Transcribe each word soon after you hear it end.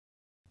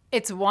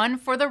It's one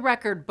for the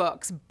record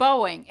books.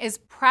 Boeing is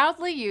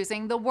proudly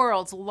using the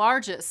world's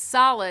largest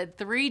solid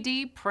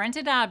 3D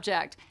printed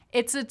object.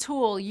 It's a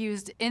tool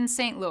used in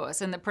St.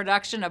 Louis in the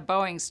production of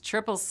Boeing's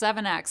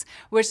 777X,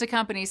 which the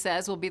company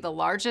says will be the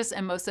largest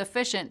and most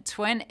efficient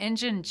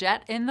twin-engine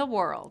jet in the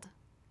world.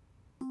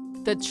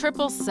 The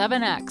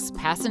 777X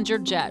passenger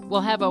jet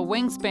will have a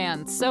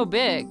wingspan so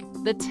big,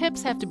 the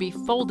tips have to be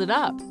folded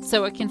up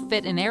so it can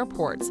fit in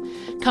airports.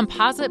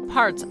 Composite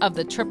parts of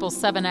the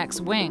 777X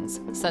wings,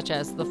 such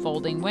as the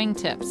folding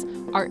wingtips,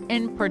 are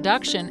in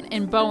production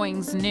in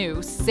Boeing's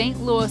new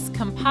St. Louis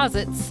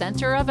Composite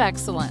Center of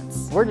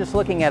Excellence. We're just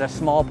looking at a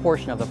small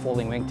portion of the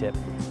folding wingtip.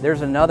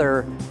 There's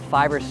another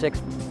 5 or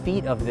 6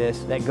 feet of this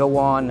that go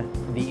on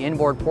the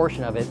inboard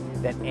portion of it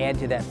that add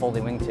to that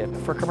folding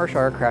wingtip. For commercial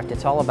aircraft,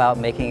 it's all about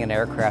making an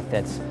aircraft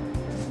that's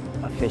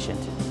efficient,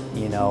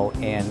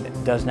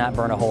 and does not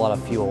burn a whole lot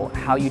of fuel.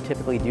 How you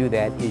typically do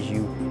that is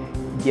you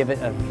give it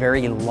a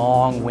very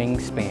long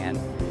wingspan.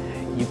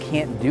 You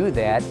can't do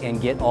that and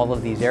get all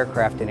of these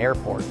aircraft in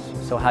airports.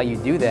 So how you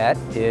do that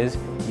is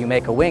you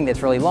make a wing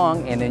that's really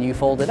long and then you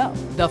fold it up.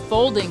 The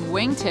folding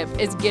wingtip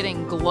is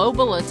getting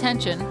global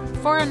attention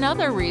for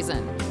another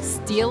reason.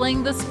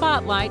 Stealing the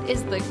spotlight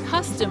is the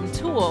custom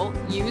tool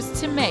used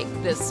to make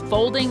this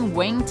folding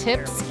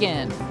wingtip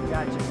skin.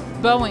 Gotcha.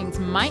 Boeing's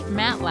Mike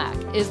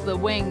Matlack is the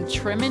Wing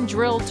Trim and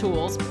Drill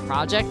Tools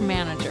project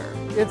manager.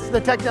 It's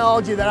the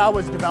technology that I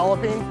was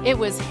developing. It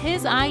was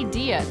his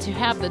idea to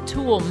have the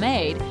tool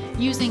made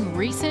using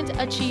recent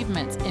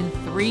achievements in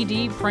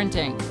 3D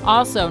printing,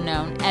 also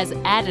known as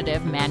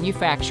additive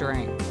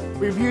manufacturing.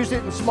 We've used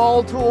it in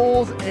small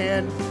tools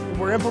and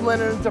we're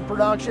implementing it into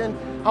production.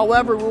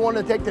 However, we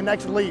wanted to take the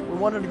next leap. We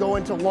wanted to go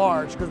into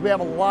large because we have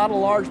a lot of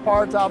large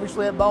parts,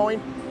 obviously, at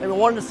Boeing, and we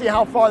wanted to see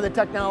how far the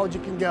technology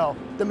can go.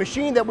 The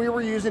machine that we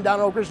were using down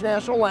at Oak Ridge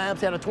National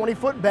Labs had a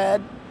 20-foot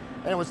bed,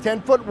 and it was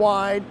 10 foot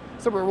wide,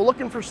 so we were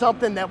looking for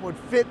something that would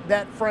fit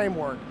that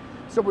framework.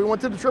 So we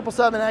went to the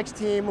 777X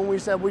team and we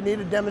said we need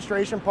a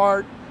demonstration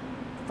part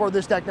for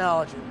this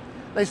technology.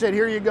 They said,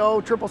 here you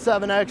go,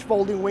 777X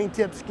folding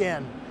wingtip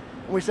skin.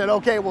 And we said,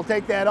 okay, we'll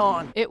take that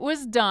on. It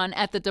was done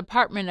at the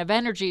Department of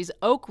Energy's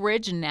Oak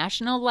Ridge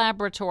National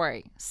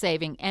Laboratory,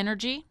 saving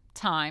energy,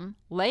 time,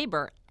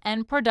 labor,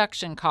 and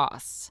production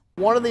costs.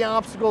 One of the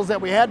obstacles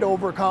that we had to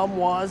overcome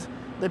was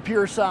the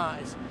pure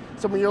size.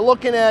 So when you're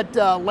looking at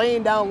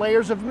laying down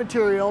layers of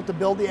material to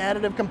build the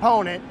additive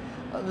component,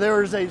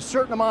 there's a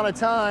certain amount of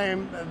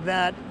time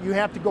that you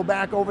have to go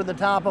back over the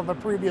top of a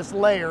previous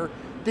layer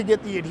to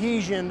get the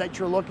adhesion that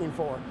you're looking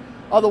for.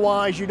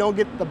 Otherwise, you don't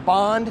get the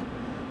bond,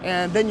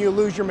 and then you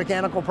lose your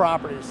mechanical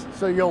properties,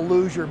 so you'll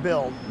lose your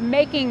build.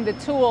 Making the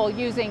tool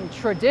using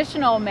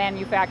traditional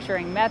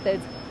manufacturing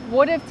methods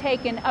would have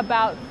taken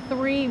about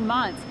 3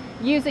 months.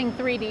 Using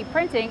 3D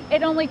printing,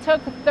 it only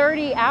took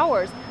 30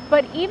 hours.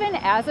 But even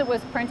as it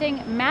was printing,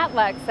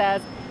 Matlack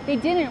says they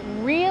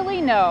didn't really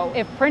know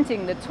if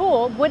printing the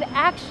tool would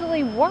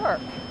actually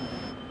work.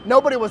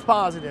 Nobody was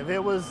positive.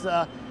 It was,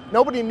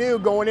 nobody knew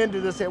going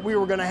into this that we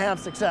were going to have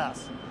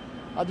success.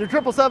 The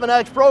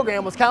 777X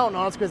program was counting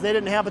on us because they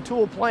didn't have a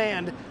tool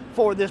planned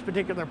for this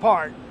particular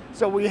part.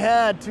 So we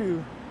had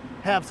to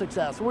have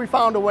success. We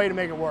found a way to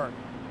make it work.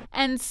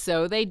 And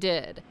so they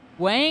did.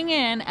 Weighing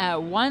in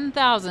at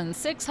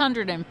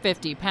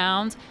 1,650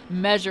 pounds,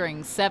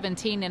 measuring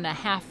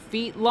 17.5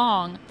 feet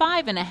long,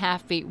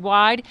 5.5 feet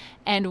wide,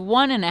 and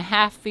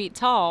 1.5 feet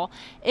tall,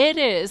 it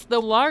is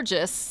the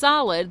largest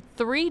solid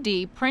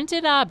 3D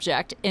printed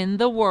object in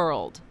the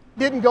world.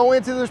 Didn't go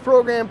into this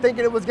program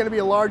thinking it was going to be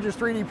the largest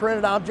 3D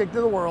printed object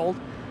in the world.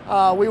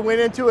 We went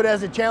into it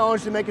as a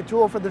challenge to make a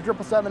tool for the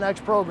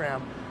 777X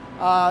program.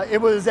 It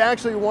was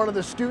actually one of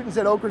the students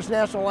at Oak Ridge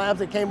National Labs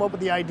that came up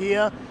with the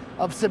idea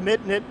of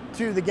submitting it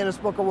to the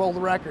Guinness World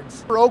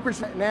Records. Oak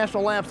Ridge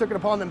National Labs took it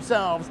upon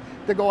themselves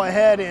to go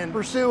ahead and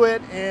pursue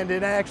it, and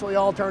it actually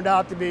all turned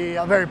out to be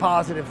a very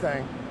positive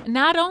thing.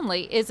 Not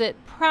only is it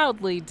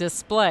proudly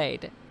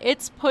displayed,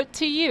 it's put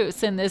to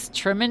use in this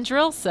trim and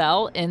drill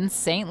cell in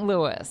St.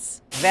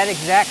 Louis. That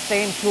exact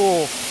same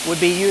tool would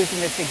be used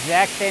in this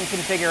exact same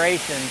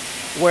configuration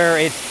where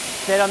it's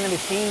set on the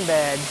machine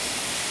bed,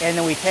 and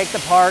then we take the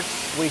parts,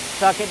 we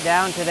suck it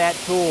down to that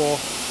tool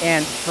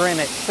and trim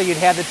it. So you'd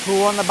have the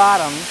tool on the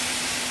bottom,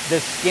 the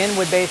skin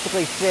would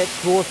basically sit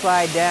tool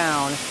side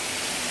down.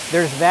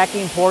 There's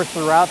vacuum pores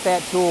throughout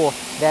that tool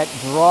that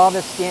draw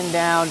the skin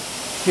down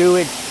to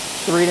its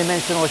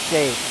three-dimensional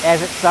shape.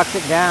 As it sucks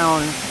it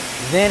down,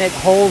 then it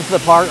holds the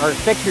part or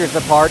fixtures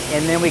the part,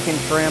 and then we can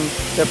trim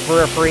the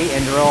periphery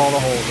and drill all the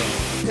holes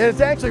in. And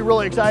it's actually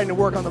really exciting to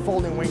work on the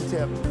folding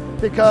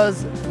wingtip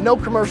because no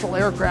commercial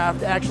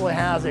aircraft actually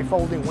has a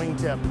folding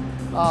wingtip.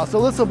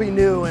 So this will be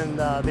new in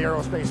the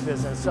aerospace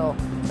business. So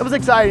it was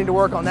exciting to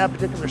work on that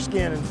particular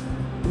skin and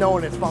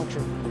knowing its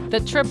function. The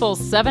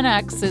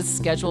 777X is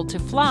scheduled to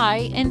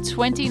fly in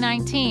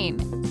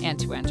 2019 and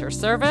to enter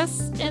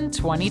service in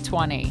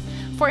 2020.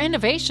 For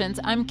Innovations,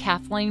 I'm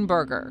Kathleen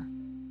Berger.